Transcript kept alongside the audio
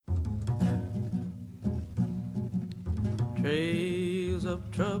Trails of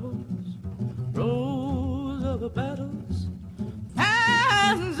troubles, roads of battles,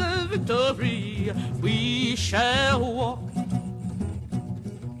 paths of victory, we shall walk.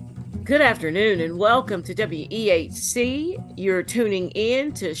 Good afternoon and welcome to WEHC. You're tuning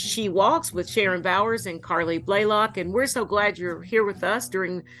in to She Walks with Sharon Bowers and Carleigh Blaylock, and we're so glad you're here with us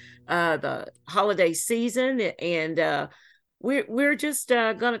during the holiday season. And we're just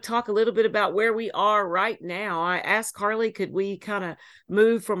going to talk a little bit about where we are right now. I asked Carleigh, could we kind of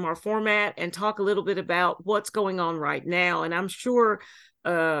move from our format and talk a little bit about what's going on right now? And I'm sure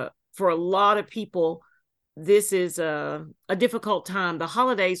for a lot of people, this is a difficult time. The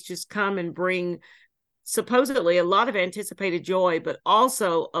holidays just come and bring supposedly a lot of anticipated joy, but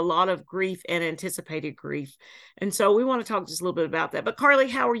also a lot of grief and anticipated grief. And so we want to talk just a little bit about that. But Carleigh,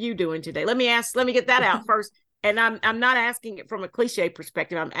 how are you doing today? Let me get that out first. And I'm not asking it from a cliche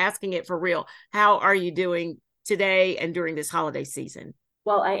perspective. I'm asking it for real. How are you doing today and during this holiday season?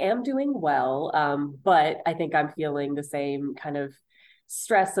 Well, I am doing well, but I think I'm feeling the same kind of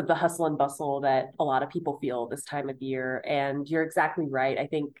stress of the hustle and bustle that a lot of people feel this time of year. And you're exactly right. I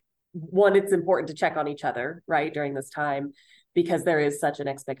think one, it's important to check on each other, right, during this time, because there is such an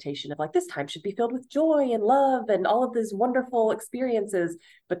expectation of like this time should be filled with joy and love and all of these wonderful experiences.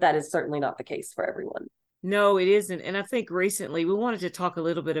 But that is certainly not the case for everyone. No, it isn't. And I think recently we wanted to talk a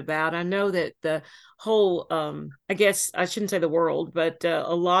little bit about, I know that the whole, I guess I shouldn't say the world, but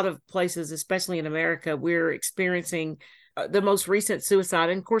a lot of places, especially in America, we're experiencing the most recent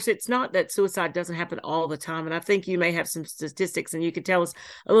suicide. And of course, it's not that suicide doesn't happen all the time. And I think you may have some statistics and you could tell us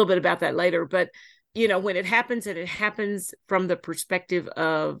a little bit about that later. But, you know, when it happens and it happens from the perspective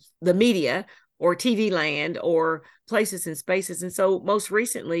of the media or TV land or places and spaces. And so most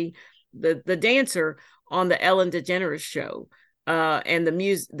recently, the dancer on the Ellen DeGeneres show and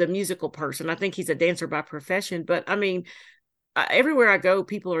the musical person. I think he's a dancer by profession. But I mean, everywhere I go,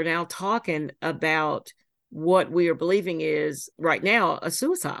 people are now talking about what we are believing is right now a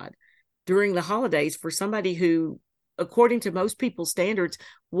suicide during the holidays for somebody who, according to most people's standards,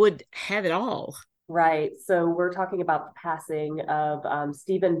 would have it all. Right. So we're talking about the passing of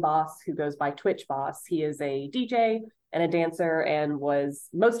Stephen Boss, who goes by Twitch Boss. He is a DJ and a dancer and was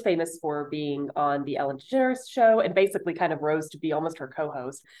most famous for being on the Ellen DeGeneres show and basically kind of rose to be almost her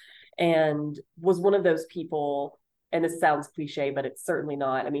co-host and was one of those people. And this sounds cliche, but it's certainly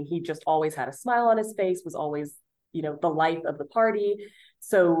not. I mean, he just always had a smile on his face, was always, the life of the party.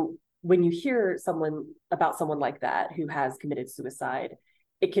 So when you hear someone like that who has committed suicide,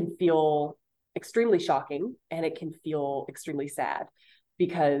 it can feel extremely shocking and it can feel extremely sad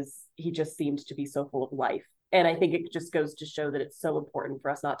because he just seemed to be so full of life. And I think it just goes to show that it's so important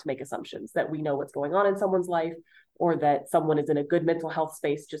for us not to make assumptions that we know what's going on in someone's life or that someone is in a good mental health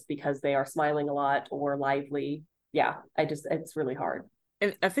space just because they are smiling a lot or lively. Yeah, it's really hard.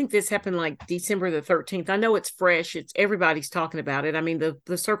 And I think this happened like December the 13th. I know it's fresh. It's everybody's talking about it. I mean,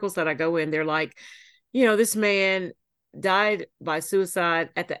 the circles that I go in, they're like, this man died by suicide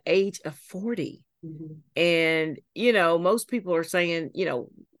at the age of 40. Mm-hmm. And, most people are saying,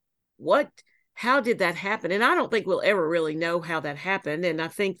 how did that happen? And I don't think we'll ever really know how that happened. And I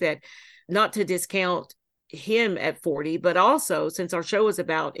think that not to discount him at 40, but also since our show is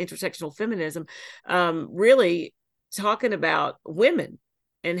about intersectional feminism, really talking about women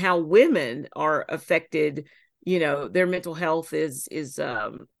and how women are affected. Their mental health is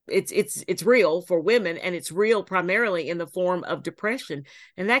it's real for women, and it's real primarily in the form of depression,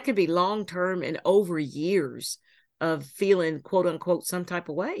 and that can be long term and over years of feeling quote unquote some type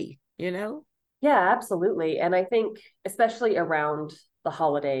of way. Yeah, absolutely. And I think especially around the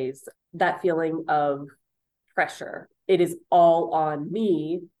holidays, that feeling of pressure, it is all on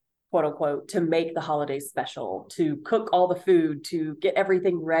me, quote unquote, to make the holidays special, to cook all the food, to get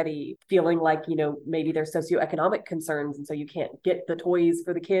everything ready, feeling like, maybe there's socioeconomic concerns. And so you can't get the toys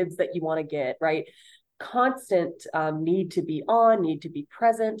for the kids that you want to get, right? Constant need to be on, need to be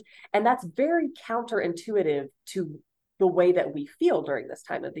present. And that's very counterintuitive to the way that we feel during this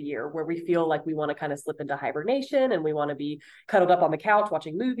time of the year, where we feel like we want to kind of slip into hibernation and we want to be cuddled up on the couch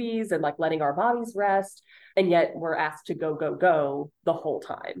watching movies and like letting our bodies rest. And yet we're asked to go, go, go the whole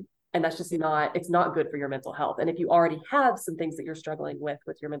time. And that's just it's not good for your mental health. And if you already have some things that you're struggling with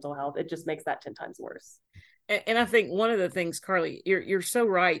your mental health, it just makes that 10 times worse. And I think one of the things, Carleigh, you're so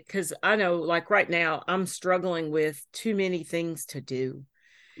right, because I know like right now I'm struggling with too many things to do.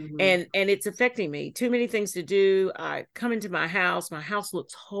 Mhm. And it's affecting me. Too many things to do. I come into my house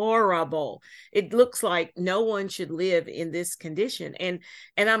looks horrible. It looks like no one should live in this condition. And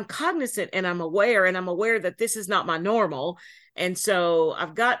I'm cognizant and I'm aware that this is not my normal. And so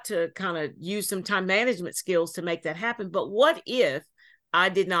I've got to kind of use some time management skills to make that happen. But what if I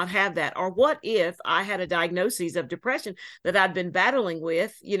did not have that? Or what if I had a diagnosis of depression that I'd been battling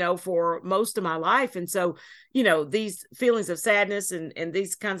with, for most of my life? And so, these feelings of sadness and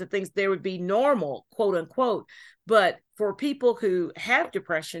these kinds of things, there would be normal, quote unquote. But for people who have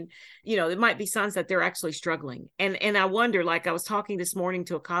depression, it might be signs that they're actually struggling. And I wonder, like I was talking this morning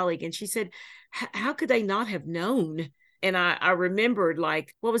to a colleague and she said, how could they not have known? And I remembered,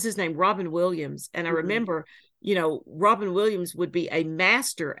 like, what was his name? Robin Williams. And I remember, Robin Williams would be a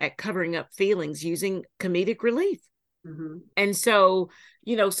master at covering up feelings using comedic relief. Mm-hmm. And so,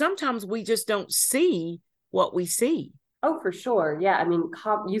 sometimes we just don't see what we see. Oh, for sure. Yeah. I mean,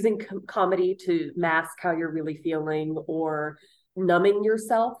 using comedy to mask how you're really feeling, or numbing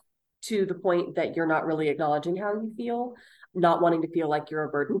yourself to the point that you're not really acknowledging how you feel, not wanting to feel like you're a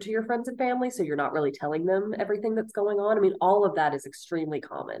burden to your friends and family. So you're not really telling them everything that's going on. I mean, all of that is extremely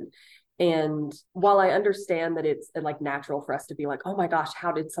common. And while I understand that it's like natural for us to be like, oh my gosh,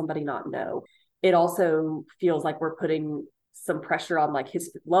 how did somebody not know? It also feels like we're putting some pressure on like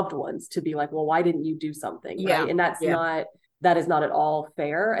his loved ones to be like, well, why didn't you do something? Yeah. Right. And that is not at all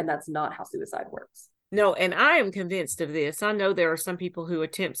fair. And that's not how suicide works. No, and I am convinced of this. I know there are some people who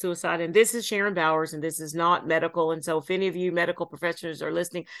attempt suicide, and this is Sharon Bowers, and this is not medical. And so, if any of you medical professionals are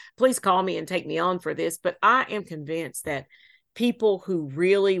listening, please call me and take me on for this. But I am convinced that people who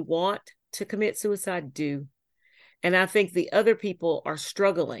really want to commit suicide do. And I think the other people are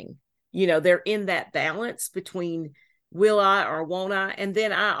struggling. They're in that balance between will I or won't I? And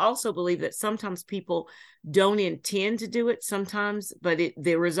then I also believe that sometimes people don't intend to do it sometimes, but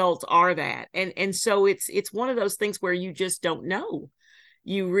the results are that. And so it's one of those things where you just don't know.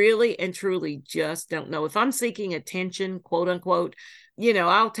 You really and truly just don't know. If I'm seeking attention, quote unquote,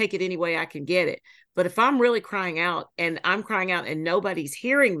 I'll take it any way I can get it. But if I'm really crying out and I'm crying out and nobody's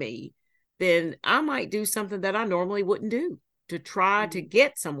hearing me, then I might do something that I normally wouldn't do to try to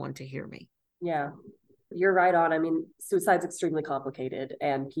get someone to hear me. Yeah, you're right on. I mean, suicide's extremely complicated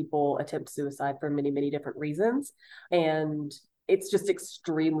and people attempt suicide for many, many different reasons. And it's just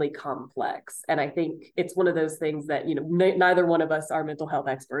extremely complex. And I think it's one of those things that, neither one of us are mental health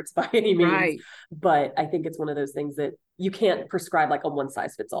experts by any means, right. But I think it's one of those things that you can't prescribe like a one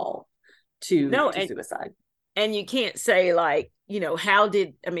size fits all to suicide. And you can't say like,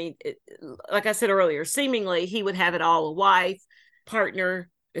 like I said earlier, seemingly he would have it all: a wife, partner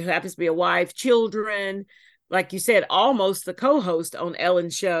who happens to be a wife, children, like you said, almost the co-host on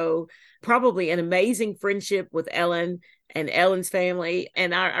Ellen's show, probably an amazing friendship with Ellen and Ellen's family.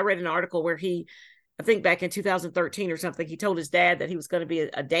 And I read an article where I think back in 2013 or something, he told his dad that he was going to be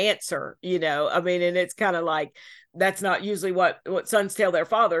a dancer, and it's kind of like, that's not usually what sons tell their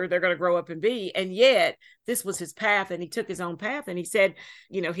father they're going to grow up and be. And yet this was his path, and he took his own path. And he said,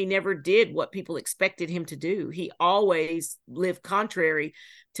 he never did what people expected him to do. He always lived contrary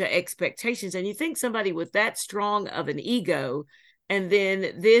to expectations. And you think somebody with that strong of an ego, and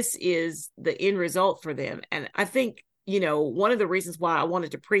then this is the end result for them. And I think, one of the reasons why I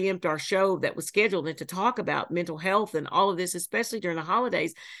wanted to preempt our show that was scheduled and to talk about mental health and all of this, especially during the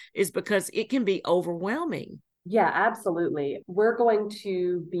holidays, is because it can be overwhelming. Yeah, absolutely. We're going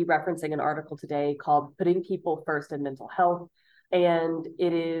to be referencing an article today called Putting People First in Mental Health. And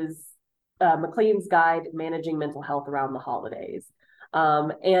it is McLean's Guide Managing Mental Health Around the Holidays.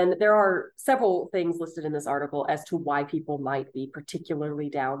 And there are several things listed in this article as to why people might be particularly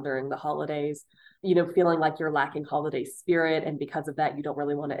down during the holidays, feeling like you're lacking holiday spirit. And because of that, you don't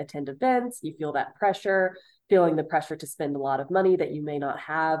really want to attend events. You feel that pressure, feeling the pressure to spend a lot of money that you may not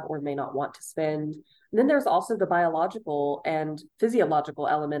have or may not want to spend. And then there's also the biological and physiological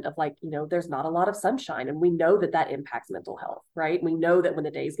element of like, there's not a lot of sunshine. And we know that that impacts mental health, right? We know that when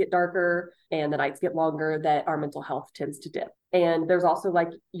the days get darker and the nights get longer, that our mental health tends to dip. And there's also like,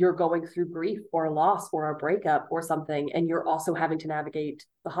 you're going through grief or a loss or a breakup or something, and you're also having to navigate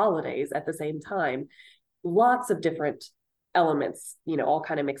the holidays at the same time. Lots of different elements, all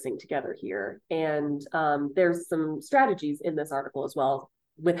kind of mixing together here. And there's some strategies in this article as well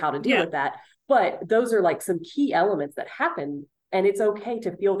with how to deal with that. But those are like some key elements that happen, and it's okay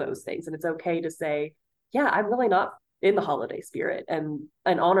to feel those things. And it's okay to say, yeah, I'm really not in the holiday spirit, and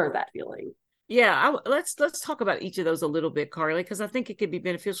honor that feeling. Yeah, let's talk about each of those a little bit, Carleigh, because I think it could be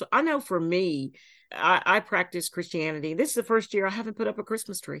beneficial. I know for me, I practice Christianity. This is the first year I haven't put up a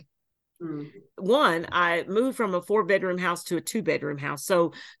Christmas tree. One, I moved from a 4-bedroom house to a 2-bedroom house.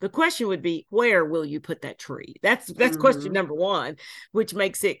 So the question would be, where will you put that tree? That's question number one, which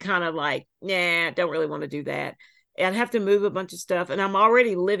makes it kind of like, nah, don't really want to do that. I'd have to move a bunch of stuff. And I'm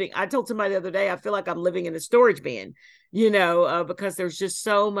already living. I told somebody the other day, I feel like I'm living in a storage bin, because there's just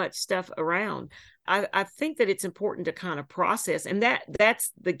so much stuff around. I think that it's important to kind of process. And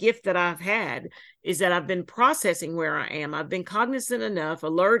that's the gift that I've had, is that I've been processing where I am. I've been cognizant enough,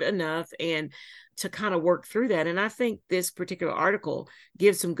 alert enough, and to kind of work through that. And I think this particular article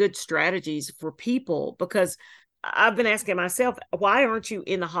gives some good strategies for people, because I've been asking myself, why aren't you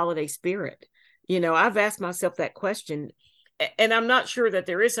in the holiday spirit? I've asked myself that question, and I'm not sure that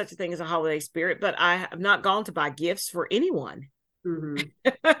there is such a thing as a holiday spirit, but I have not gone to buy gifts for anyone.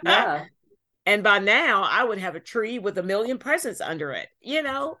 Yeah. And by now I would have a tree with a million presents under it,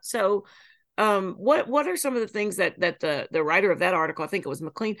 So what are some of the things that the writer of that article, I think it was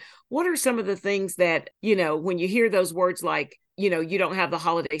McLean, what are some of the things that, when you hear those words like, you don't have the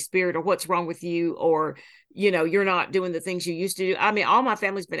holiday spirit, or what's wrong with you, or, you're not doing the things you used to do. I mean, all my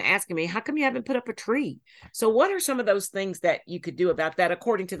family's been asking me, how come you haven't put up a tree? So what are some of those things that you could do about that,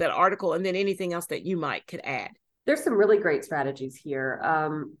 according to that article? And then anything else that you could add? There's some really great strategies here.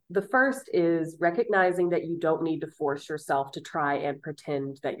 The first is recognizing that you don't need to force yourself to try and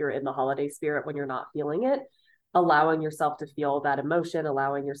pretend that you're in the holiday spirit when you're not feeling it. Allowing yourself to feel that emotion,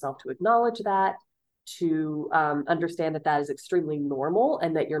 allowing yourself to acknowledge that, to understand that that is extremely normal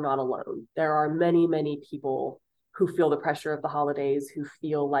and that you're not alone. There are many, many people who feel the pressure of the holidays, who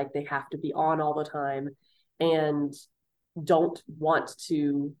feel like they have to be on all the time and don't want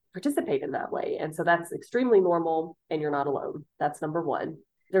to participate in that way. And so that's extremely normal, and you're not alone. That's number one.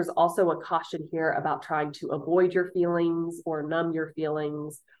 There's also a caution here about trying to avoid your feelings or numb your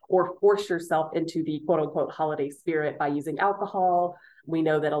feelings or force yourself into the quote unquote holiday spirit by using alcohol. We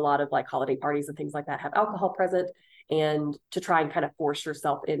know that a lot of like holiday parties and things like that have alcohol present, and to try and kind of force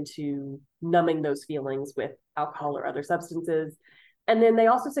yourself into numbing those feelings with alcohol or other substances. And then they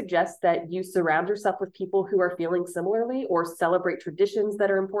also suggest that you surround yourself with people who are feeling similarly, or celebrate traditions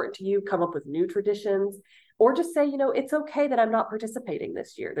that are important to you, come up with new traditions, or just say, it's okay that I'm not participating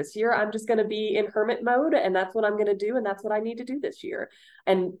this year. This year, I'm just going to be in hermit mode, and that's what I'm going to do. And that's what I need to do this year.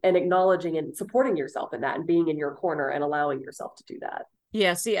 And acknowledging and supporting yourself in that, and being in your corner and allowing yourself to do that.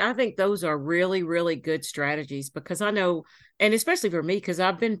 Yeah, see, I think those are really, really good strategies, because I know, and especially for me, because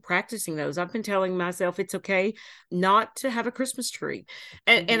I've been practicing those. I've been telling myself it's okay not to have a Christmas tree.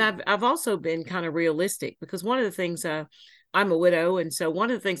 And I've also been kind of realistic, because one of the things, I'm a widow. And so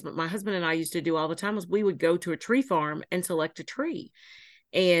one of the things that my husband and I used to do all the time was we would go to a tree farm and select a tree.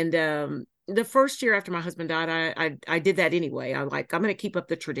 And the first year after my husband died, I did that anyway. I'm going to keep up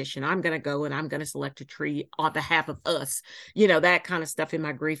the tradition. I'm going to go and I'm going to select a tree on behalf of us, that kind of stuff in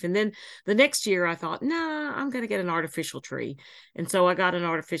my grief. And then the next year I thought, nah, I'm going to get an artificial tree. And so I got an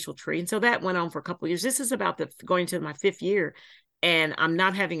artificial tree. And so that went on for a couple of years. This is about going to my 5th year, and I'm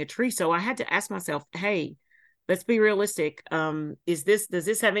not having a tree. So I had to ask myself, hey, let's be realistic. Does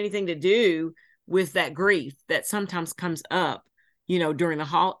this have anything to do with that grief that sometimes comes up, during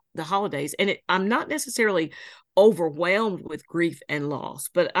the holidays? And I'm not necessarily overwhelmed with grief and loss,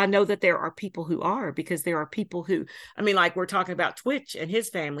 but I know that there are people who are, because there are people who, like we're talking about Twitch and his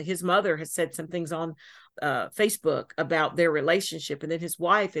family. His mother has said some things on Facebook about their relationship, and then his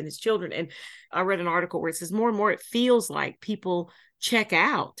wife and his children. And I read an article where it says more and more, it feels like people check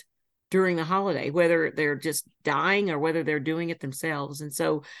out during the holiday, whether they're just dying or whether they're doing it themselves. And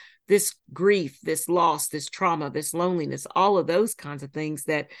so this grief, this loss, this trauma, this loneliness, all of those kinds of things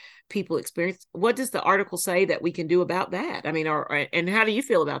that people experience. What does the article say that we can do about that? And how do you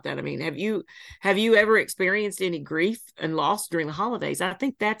feel about that? Have you ever experienced any grief and loss during the holidays? I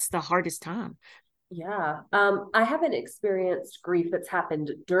think that's the hardest time. Yeah. I haven't experienced grief that's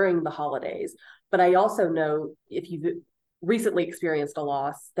happened during the holidays, but I also know if you've recently experienced a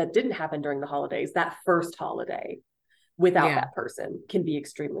loss that didn't happen during the holidays, that first holiday without that person can be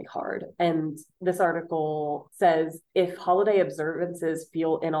extremely hard. And this article says if holiday observances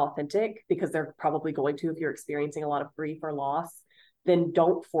feel inauthentic, because they're probably going to if you're experiencing a lot of grief or loss, then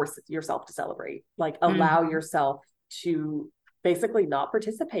don't force yourself to celebrate. Like allow yourself to basically not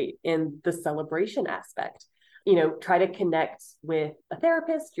participate in the celebration aspect. Try to connect with a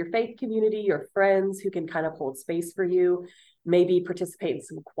therapist, your faith community, your friends who can kind of hold space for you. Maybe participate in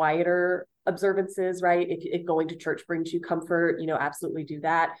some quieter observances, right? If going to church brings you comfort, absolutely do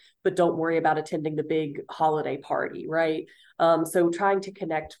that, but don't worry about attending the big holiday party, right? So trying to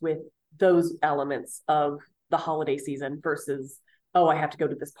connect with those elements of the holiday season versus, oh, I have to go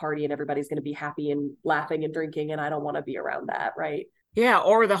to this party and everybody's going to be happy and laughing and drinking, and I don't want to be around that, right? Yeah,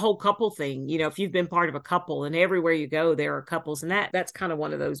 or the whole couple thing. If you've been part of a couple, and everywhere you go, there are couples, and that's kind of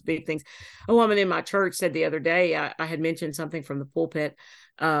one of those big things. A woman in my church said the other day, I had mentioned something from the pulpit.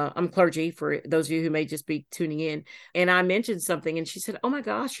 I'm clergy, for those of you who may just be tuning in, and I mentioned something, and she said, "Oh my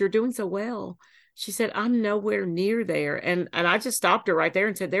gosh, you're doing so well." She said, "I'm nowhere near there," and I just stopped her right there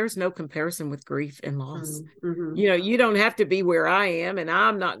and said, "There's no comparison with grief and loss." Mm-hmm. You don't have to be where I am, and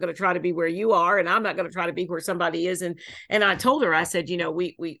I'm not going to try to be where you are, and I'm not going to try to be where somebody is. And I told her, I said,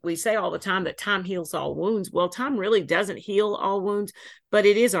 we say all the time that time heals all wounds. Well, time really doesn't heal all wounds, but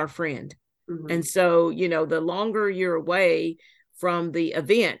it is our friend. Mm-hmm. And so, the longer you're away from the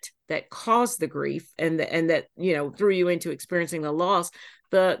event that caused the grief, and that threw you into experiencing the loss,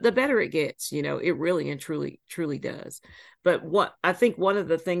 the better it gets. It really and truly does. But what I think one of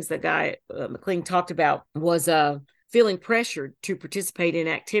the things that Guy McLean talked about was feeling pressured to participate in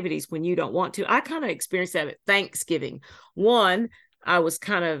activities when you don't want to. I kind of experienced that at Thanksgiving. One, I was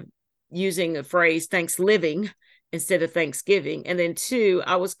kind of using the phrase thanks living instead of Thanksgiving. And then two,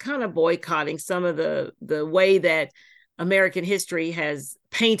 I was kind of boycotting some of the way that American history has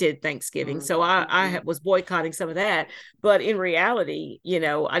painted Thanksgiving. Mm-hmm. So I was boycotting some of that. But in reality,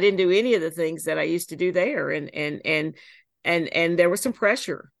 I didn't do any of the things that I used to do there. And there was some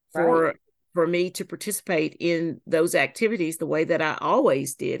pressure Right. for me to participate in those activities the way that I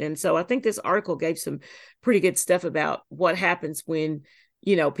always did. And so I think this article gave some pretty good stuff about what happens when,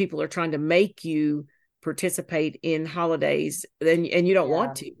 people are trying to make you participate in holidays and you don't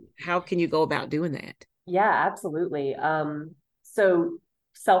want to. How can you go about doing that? Yeah, absolutely. So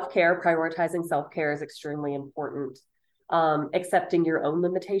self-care, prioritizing self-care is extremely important. Accepting your own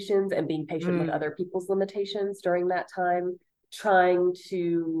limitations and being patient with other people's limitations during that time. Trying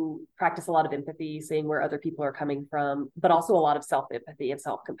to practice a lot of empathy, seeing where other people are coming from, but also a lot of self-empathy and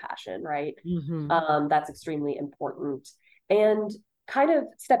self-compassion, right? That's extremely important. And kind of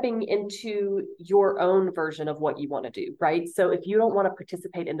stepping into your own version of what you want to do, right? So if you don't want to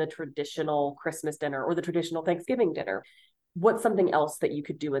participate in the traditional Christmas dinner or the traditional Thanksgiving dinner, what's something else that you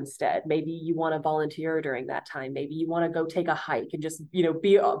could do instead? Maybe you want to volunteer during that time. Maybe you want to go take a hike and just,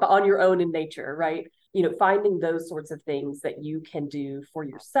 be on your own in nature, right? Finding those sorts of things that you can do for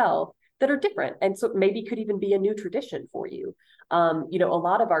yourself that are different. And so maybe could even be a new tradition for you. A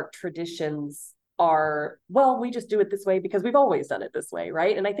lot of our traditions are, well, we just do it this way because we've always done it this way,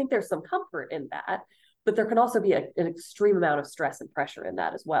 right? And I think there's some comfort in that, but there can also be an extreme amount of stress and pressure in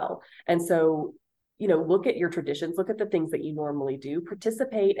that as well. And so, look at your traditions, look at the things that you normally do,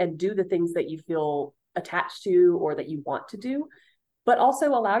 participate and do the things that you feel attached to or that you want to do, but also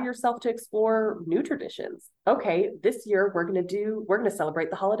allow yourself to explore new traditions. Okay, this year we're going to celebrate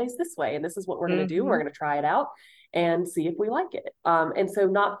the holidays this way. And this is what we're going to do. We're going to try it out and see if we like it. And so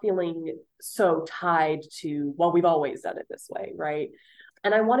not feeling so tied to, well, we've always done it this way, right?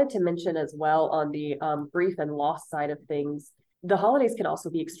 And I wanted to mention as well on the grief and loss side of things, the holidays can also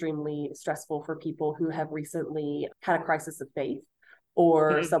be extremely stressful for people who have recently had a crisis of faith,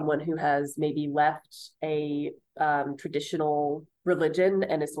 or someone who has maybe left a traditional religion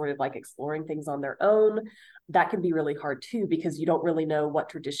and is sort of like exploring things on their own. That can be really hard too, because you don't really know what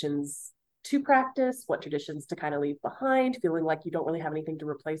traditions to practice, what traditions to kind of leave behind, feeling like you don't really have anything to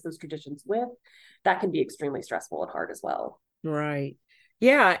replace those traditions with. That can be extremely stressful and hard as well. Right.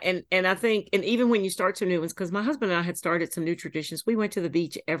 Yeah, and I think, and even when you start some new ones, because my husband and I had started some new traditions. We went to the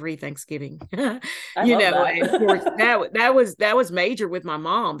beach every Thanksgiving. I love that. And of course that was major with my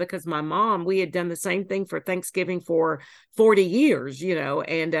mom, because my mom, we had done the same thing for Thanksgiving for 40 years,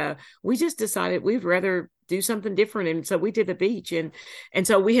 and we just decided we'd rather do something different, and so we did the beach, and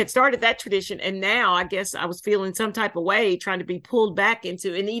so we had started that tradition, and now I guess I was feeling some type of way trying to be pulled back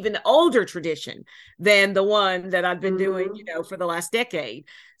into an even older tradition than the one that I've been doing for the last decade.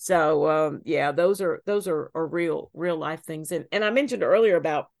 So yeah, those are real life things. And I mentioned earlier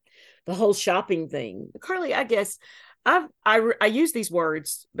about the whole shopping thing. Carleigh, I guess I use these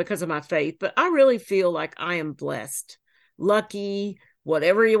words because of my faith, but I really feel like I am blessed, lucky,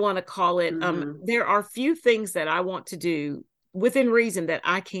 whatever you want to call it. There are few things that I want to do within reason that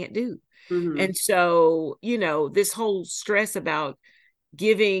I can't do. And so, this whole stress about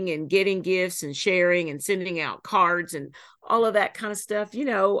giving and getting gifts and sharing and sending out cards and all of that kind of stuff,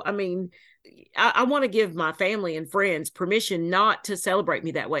 I mean, I want to give my family and friends permission not to celebrate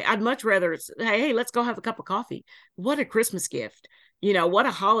me that way. I'd much rather say, hey, let's go have a cup of coffee. What a Christmas gift what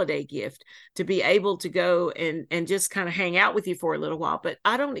a holiday gift to be able to go and just kind of hang out with you for a little while. But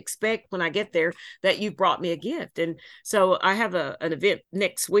I don't expect when I get there that you've brought me a gift. And so I have an event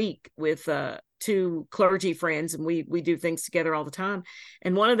next week with two clergy friends, and we do things together all the time.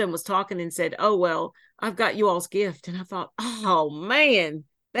 And one of them was talking and said, "Oh, well, I've got you all's gift." And I thought, oh man,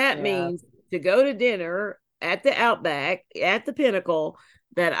 that means to go to dinner at the Outback, at the Pinnacle,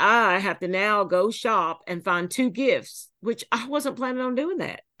 that I have to now go shop and find two gifts, which I wasn't planning on doing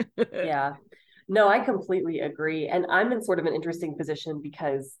that. Yeah. No, I completely agree. And I'm in sort of an interesting position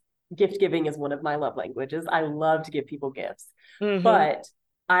because gift giving is one of my love languages. I love to give people gifts. Mm-hmm. But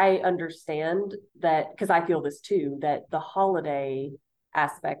I understand that, because I feel this too, that the holiday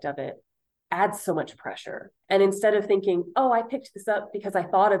aspect of it adds so much pressure. And instead of thinking, oh, I picked this up because I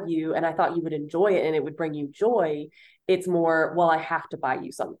thought of you and I thought you would enjoy it and it would bring you joy, it's more, well, I have to buy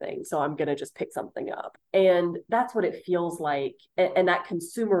you something, so I'm going to just pick something up. And that's what it feels like. And that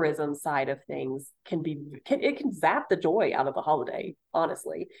consumerism side of things can zap the joy out of the holiday,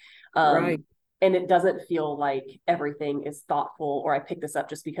 honestly. Right. And it doesn't feel like everything is thoughtful, or I picked this up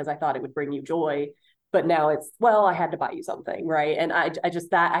just because I thought it would bring you joy. But now it's, well, I had to buy you something, right? And I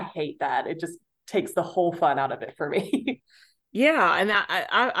hate that. It just takes the whole fun out of it for me. Yeah, and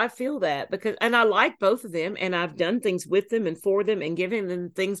I feel that, because, and I like both of them, and I've done things with them and for them and given them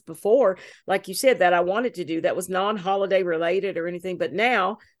things before, like you said, that I wanted to do that was non-holiday related or anything. But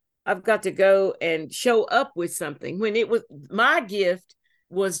now I've got to go and show up with something, when it was my gift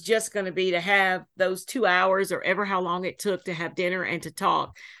was just going to be to have those 2 hours or ever how long it took to have dinner and to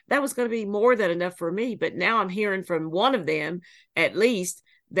talk. That was going to be more than enough for me. But now I'm hearing from one of them, at least,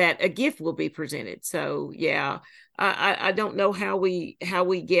 that a gift will be presented. So yeah, I don't know how we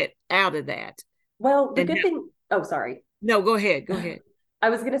get out of that. Well, the good thing, oh, sorry. No, go ahead. I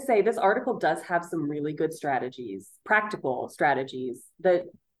was going to say, this article does have some really good strategies, practical strategies that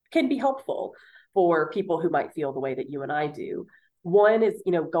can be helpful for people who might feel the way that you and I do. One is,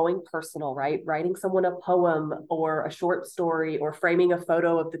 going personal, right? Writing someone a poem or a short story, or framing a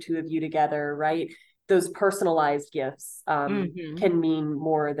photo of the two of you together, right? Those personalized gifts can mean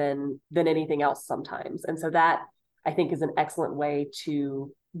more than anything else sometimes. And so that, I think, is an excellent way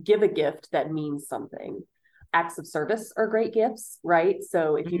to give a gift that means something. Acts of service are great gifts, right?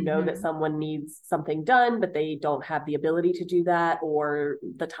 So if you know that someone needs something done, but they don't have the ability to do that, or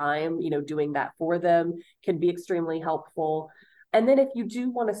the time, doing that for them can be extremely helpful. And then if you do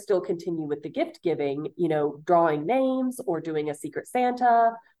want to still continue with the gift giving, drawing names or doing a Secret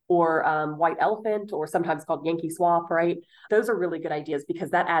Santa or White Elephant, or sometimes called Yankee Swap, right? Those are really good ideas,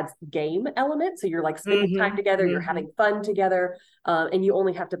 because that adds game element. So you're like spending time together, you're having fun together, and you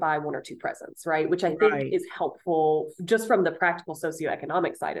only have to buy one or two presents, right? Which I think is helpful just from the practical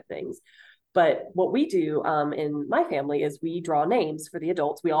socioeconomic side of things. But what we do in my family is we draw names for the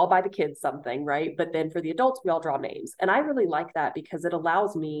adults. We all buy the kids something, right? But then for the adults, we all draw names. And I really like that, because it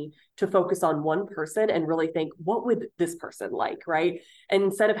allows me to focus on one person and really think, what would this person like, right? And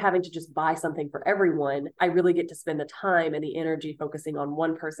instead of having to just buy something for everyone, I really get to spend the time and the energy focusing on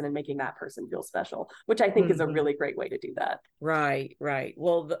one person and making that person feel special, which I think is a really great way to do that. Right.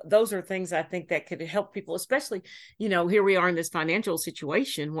 Well, those are things I think that could help people, especially, here we are in this financial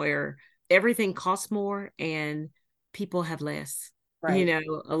situation where everything costs more and people have less. Right.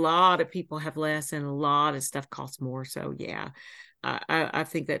 A lot of people have less and a lot of stuff costs more. So yeah, I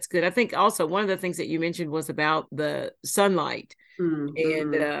think that's good. I think also one of the things that you mentioned was about the sunlight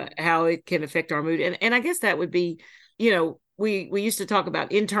and how it can affect our mood. And I guess that would be, we used to talk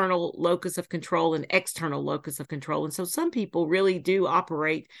about internal locus of control and external locus of control. And so some people really do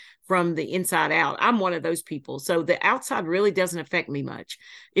operate from the inside out. I'm one of those people. So the outside really doesn't affect me much.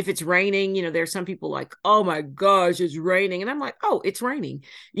 If it's raining, there's some people like, oh my gosh, it's raining. And I'm like, oh, it's raining.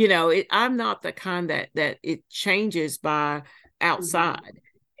 I'm not the kind that it changes by outside.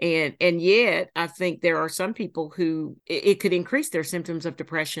 And yet I think there are some people who it could increase their symptoms of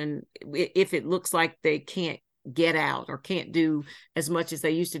depression if it looks like they can't get out or can't do as much as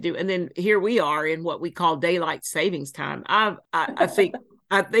they used to do. And then here we are in what we call daylight savings time. I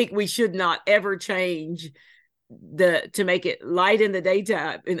think we should not ever change to make it light in the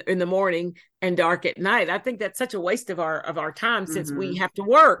daytime in the morning and dark at night. I think that's such a waste of our time, since we have to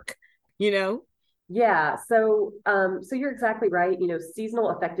work, Yeah. So you're exactly right.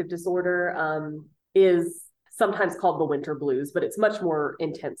 Seasonal affective disorder is sometimes called the winter blues, but it's much more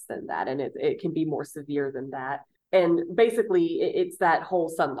intense than that. And it can be more severe than that. And basically it's that whole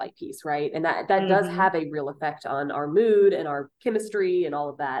sunlight piece, right? And that does have a real effect on our mood and our chemistry and all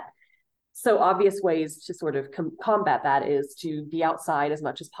of that. So obvious ways to sort of combat that is to be outside as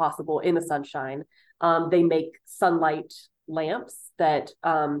much as possible in the sunshine. They make sunlight lamps that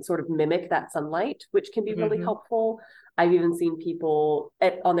sort of mimic that sunlight, which can be really Mm-hmm. helpful. I've even seen people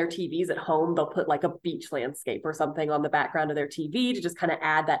on their TVs at home, they'll put like a beach landscape or something on the background of their TV to just kind of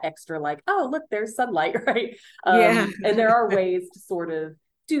add that extra like, oh, look, there's sunlight, right? Yeah. And there are ways to sort of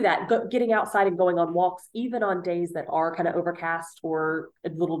do that, getting outside and going on walks, even on days that are kind of overcast or a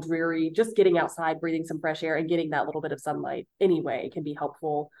little dreary, just getting outside, breathing some fresh air and getting that little bit of sunlight anyway can be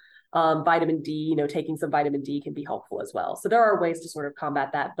helpful. Vitamin D, taking some vitamin D can be helpful as well. So there are ways to sort of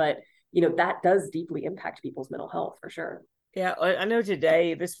combat that, but that does deeply impact people's mental health for sure. Yeah, I know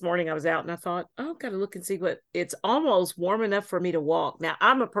this morning I was out and I thought, oh, gotta look and see it's almost warm enough for me to walk. Now,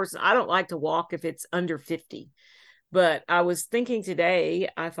 I'm a person, I don't like to walk if it's under 50. But I was thinking today,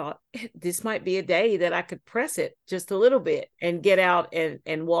 I thought this might be a day that I could press it just a little bit and get out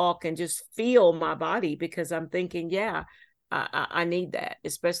and walk and just feel my body, because I'm thinking, yeah, I need that,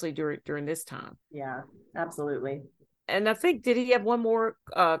 especially during this time. Yeah, absolutely. And I think, did he have one more,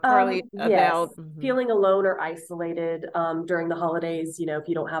 Carleigh, yes. about Feeling alone or isolated during the holidays, if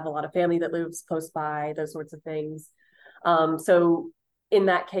you don't have a lot of family that lives close by, those sorts of things. So in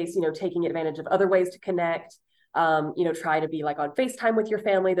that case, taking advantage of other ways to connect, try to be like on FaceTime with your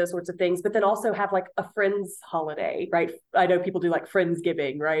family, those sorts of things, but then also have like a friend's holiday, right? I know people do like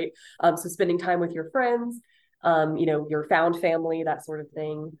Friendsgiving, right? So spending time with your friends, your found family, that sort of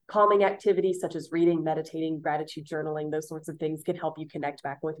thing. Calming activities such as reading, meditating, gratitude journaling, those sorts of things can help you connect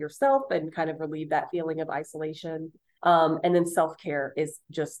back with yourself and kind of relieve that feeling of isolation. And then self-care is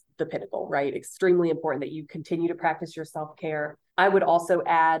just the pinnacle, right? Extremely important that you continue to practice your self-care. I would also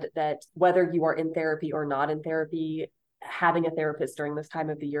add that whether you are in therapy or not in therapy, having a therapist during this time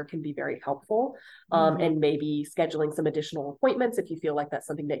of the year can be very helpful. And maybe scheduling some additional appointments if you feel like that's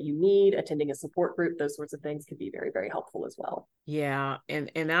something that you need, attending a support group, those sorts of things can be very, very helpful as well. Yeah.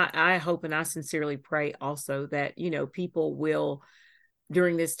 And I hope and I sincerely pray also that, people will,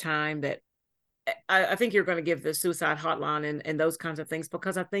 during this time, that I think you're going to give the suicide hotline and those kinds of things,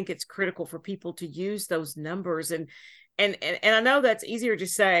 because I think it's critical for people to use those numbers. And I know that's easier to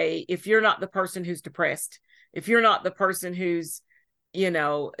say if you're not the person who's depressed, if you're not the person who's,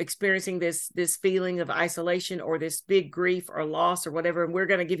 experiencing this feeling of isolation or this big grief or loss or whatever, and we're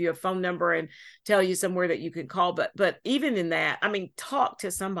going to give you a phone number and tell you somewhere that you can call. But even in that, I mean, talk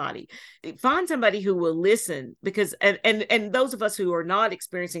to somebody, find somebody who will listen, because and those of us who are not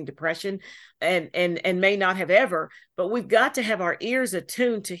experiencing depression and may not have ever, but we've got to have our ears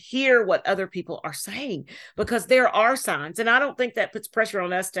attuned to hear what other people are saying, because there are signs. And I don't think that puts pressure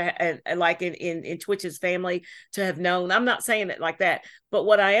on us to, like in Twitch's family, to have known. I'm not saying it like that. But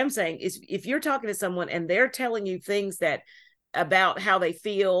what I am saying is, if you're talking to someone and they're telling you things that about how they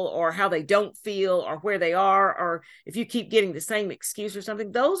feel or how they don't feel or where they are, or if you keep getting the same excuse or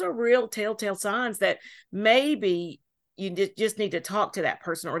something, those are real telltale signs that maybe you just need to talk to that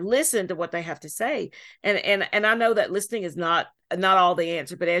person or listen to what they have to say. And I know that listening is not all the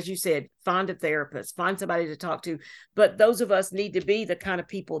answer, but as you said, find a therapist, find somebody to talk to. But those of us need to be the kind of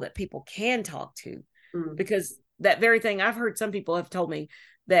people that people can talk to, because that very thing, I've heard some people have told me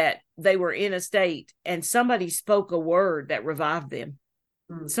that they were in a state and somebody spoke a word that revived them.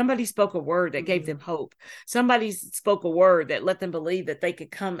 Somebody spoke a word that gave them hope. Somebody spoke a word that let them believe that they could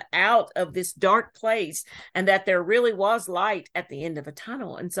come out of this dark place and that there really was light at the end of a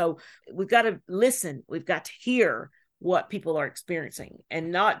tunnel. And so we've got to listen. We've got to hear what people are experiencing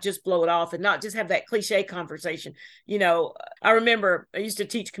and not just blow it off and not just have that cliche conversation. I remember I used to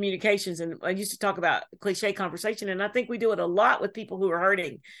teach communications and I used to talk about cliche conversation. And I think we do it a lot with people who are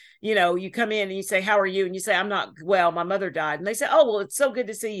hurting. You come in and you say, how are you? And you say, I'm not well, my mother died. And they say, oh, well, it's so good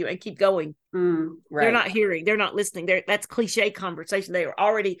to see you, and keep going. Right. They're not hearing, they're not listening. That's cliche conversation. They are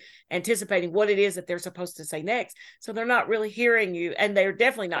already anticipating what it is that they're supposed to say next. So they're not really hearing you, and they're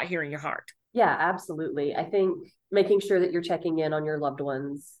definitely not hearing your heart. Yeah, absolutely. I think making sure that you're checking in on your loved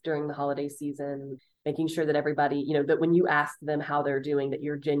ones during the holiday season, making sure that everybody, that when you ask them how they're doing, that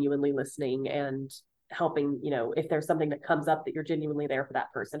you're genuinely listening and helping, if there's something that comes up, that you're genuinely there for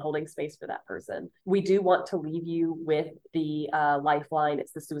that person, holding space for that person. We do want to leave you with the lifeline.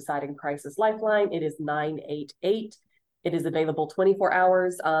 It's the Suicide and Crisis Lifeline. It is 988. It is available 24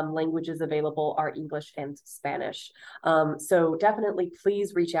 hours. Languages available are English and Spanish. So definitely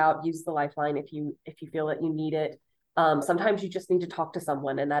please reach out, use the lifeline if you feel that you need it. Sometimes you just need to talk to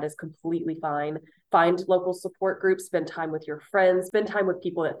someone, and that is completely fine. Find local support groups, spend time with your friends, spend time with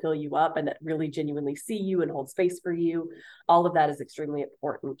people that fill you up and that really genuinely see you and hold space for you. All of that is extremely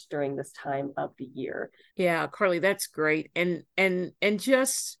important during this time of the year. Yeah, Carleigh, that's great. And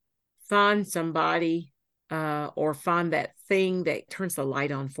just find somebody or find that thing that turns the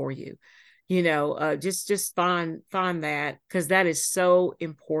light on for you. just find that, because that is so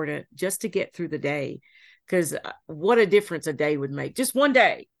important just to get through the day. Because what a difference a day would make. Just one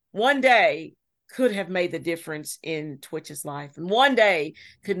day could have made the difference in Twitch's life, and one day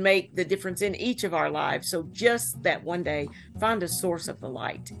could make the difference in each of our lives. So just that one day, find a source of the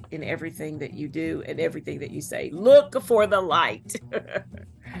light in everything that you do and everything that you say. Look for the light.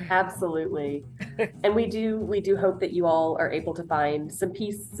 Absolutely. And we do hope that you all are able to find some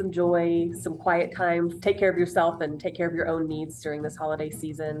peace, some joy, some quiet time. Take care of yourself and take care of your own needs during this holiday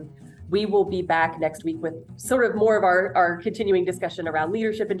season. We will be back next week with sort of more of our continuing discussion around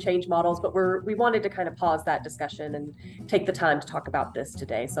leadership and change models, but we wanted to kind of pause that discussion and take the time to talk about this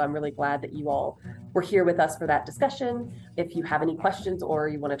today. So I'm really glad that you all were here with us for that discussion. If you have any questions or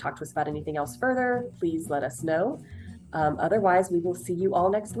you want to talk to us about anything else further, please let us know. Otherwise, we will see you all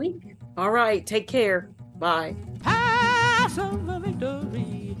next week. All right. Take care. Bye. Pass of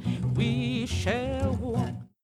victory, we shall walk